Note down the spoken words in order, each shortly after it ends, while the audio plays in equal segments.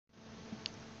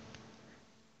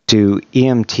Do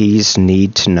EMTs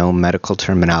need to know medical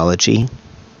terminology?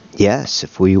 Yes,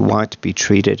 if we want to be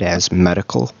treated as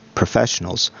medical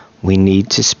professionals, we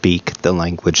need to speak the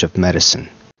language of medicine.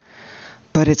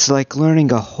 But it's like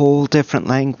learning a whole different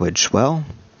language. Well,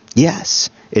 yes,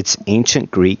 it's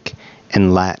ancient Greek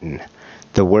and Latin.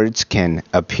 The words can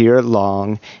appear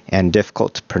long and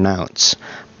difficult to pronounce,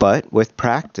 but with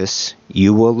practice,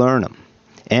 you will learn them,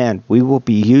 and we will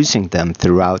be using them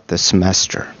throughout the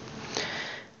semester.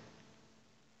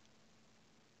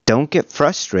 Don't get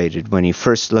frustrated when you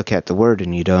first look at the word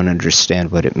and you don't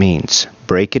understand what it means.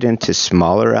 Break it into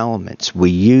smaller elements. We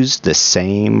use the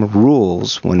same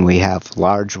rules when we have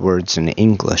large words in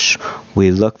English.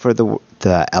 We look for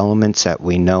the elements that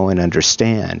we know and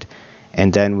understand,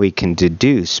 and then we can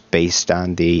deduce based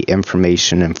on the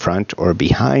information in front or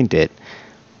behind it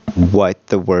what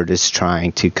the word is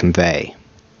trying to convey.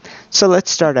 So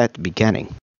let's start at the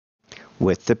beginning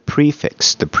with the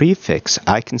prefix. The prefix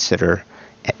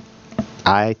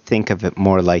I think of it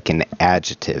more like an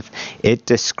adjective. It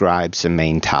describes a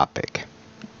main topic.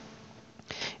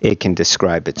 It can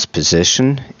describe its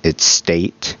position, its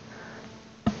state,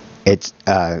 its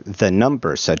the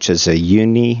number, such as a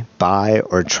uni, bi,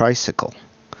 or tricycle,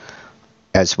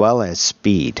 as well as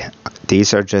speed.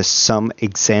 These are just some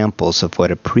examples of what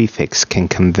a prefix can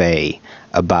convey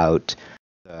about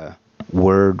the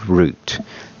word root.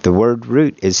 The word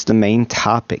root is the main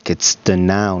topic. It's the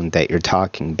noun that you're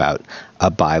talking about.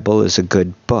 A Bible is a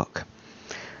good book.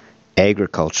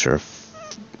 Agriculture,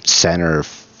 center,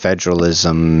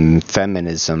 federalism,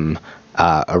 feminism,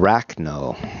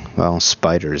 arachno, well,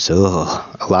 spiders,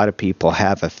 ugh. A lot of people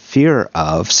have a fear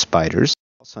of spiders,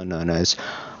 also known as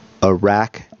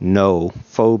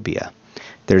arachnophobia.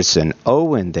 There's an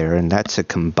O in there, and that's a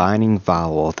combining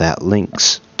vowel that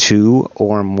links two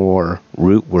or more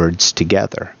root words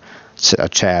together,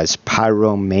 such as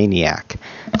pyromaniac,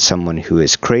 someone who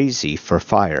is crazy for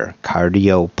fire,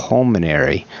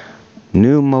 cardiopulmonary,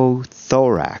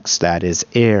 pneumothorax, that is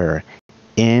air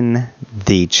in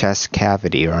the chest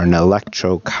cavity, or an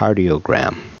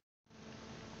electrocardiogram.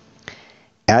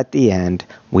 At the end,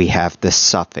 we have the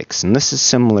suffix, and this is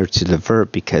similar to the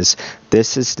verb because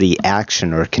this is the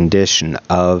action or condition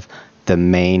of the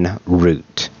main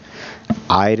root.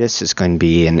 Itis is going to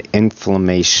be an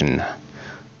inflammation,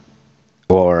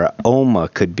 or oma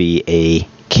could be a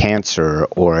cancer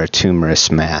or a tumorous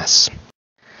mass.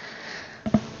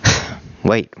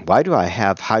 Wait, why do I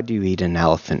have how do you eat an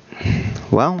elephant?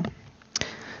 Well,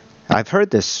 I've heard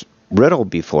this riddle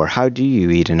before. How do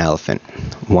you eat an elephant?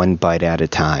 One bite at a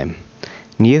time.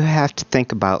 And you have to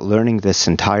think about learning this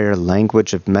entire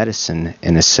language of medicine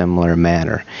in a similar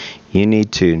manner. You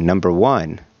need to, number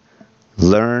one,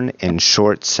 learn in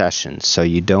short sessions so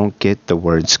you don't get the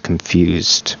words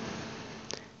confused.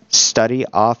 Study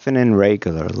often and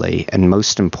regularly, and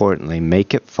most importantly,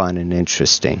 make it fun and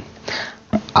interesting.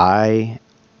 I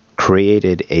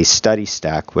created a study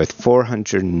stack with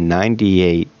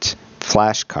 498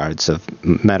 flashcards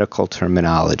of medical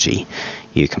terminology.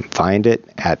 You can find it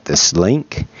at this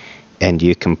link, and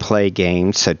you can play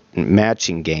games,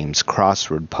 matching games,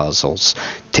 crossword puzzles,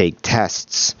 take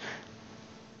tests.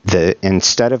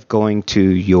 Instead of going to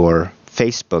your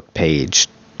Facebook page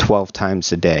 12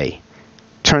 times a day,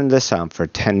 turn this on for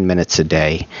 10 minutes a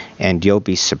day, and you'll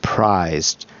be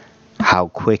surprised how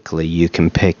quickly you can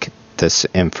pick this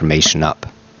information up.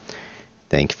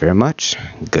 Thank you very much.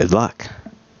 Good luck.